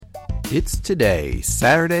It's today,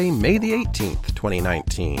 Saturday, May the 18th,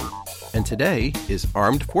 2019, and today is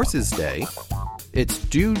Armed Forces Day. It's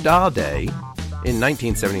Doodah Day. In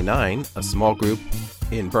 1979, a small group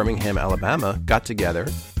in Birmingham, Alabama got together,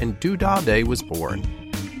 and Doodah Day was born.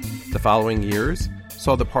 The following years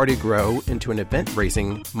saw the party grow into an event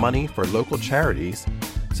raising money for local charities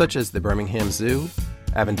such as the Birmingham Zoo,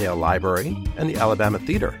 Avondale Library, and the Alabama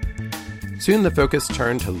Theater. Soon the focus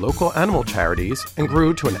turned to local animal charities and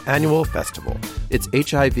grew to an annual festival. It's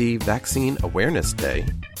HIV Vaccine Awareness Day,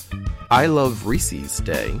 I Love Reese's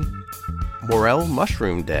Day, Morel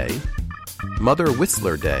Mushroom Day, Mother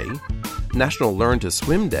Whistler Day, National Learn to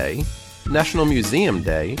Swim Day, National Museum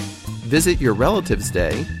Day, Visit Your Relatives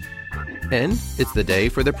Day, and it's the day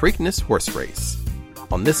for the Preakness Horse Race.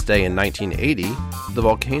 On this day in 1980, the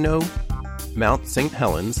volcano Mount St.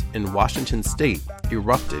 Helens in Washington state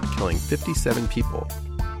erupted, killing 57 people.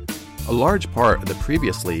 A large part of the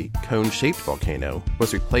previously cone-shaped volcano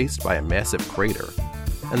was replaced by a massive crater,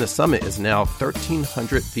 and the summit is now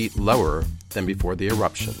 1,300 feet lower than before the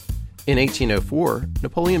eruption. In 1804,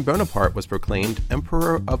 Napoleon Bonaparte was proclaimed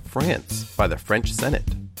Emperor of France by the French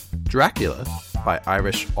Senate. Dracula, by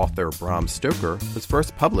Irish author Bram Stoker, was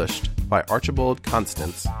first published by Archibald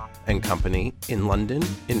Constance and Company in London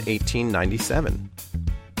in 1897.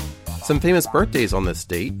 Some famous birthdays on this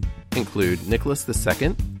date include Nicholas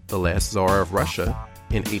II, the last Tsar of Russia,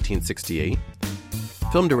 in 1868,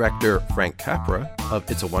 film director Frank Capra of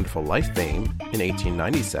It's a Wonderful Life fame in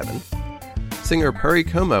 1897, singer Perry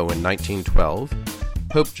Como in 1912,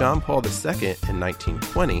 Pope John Paul II in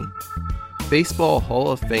 1920, Baseball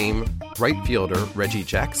Hall of Fame right fielder Reggie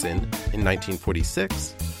Jackson in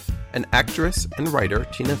 1946, and actress and writer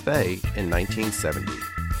Tina Fey in 1970.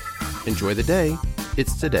 Enjoy the day.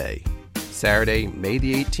 It's today, Saturday, May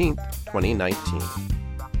the 18th, 2019.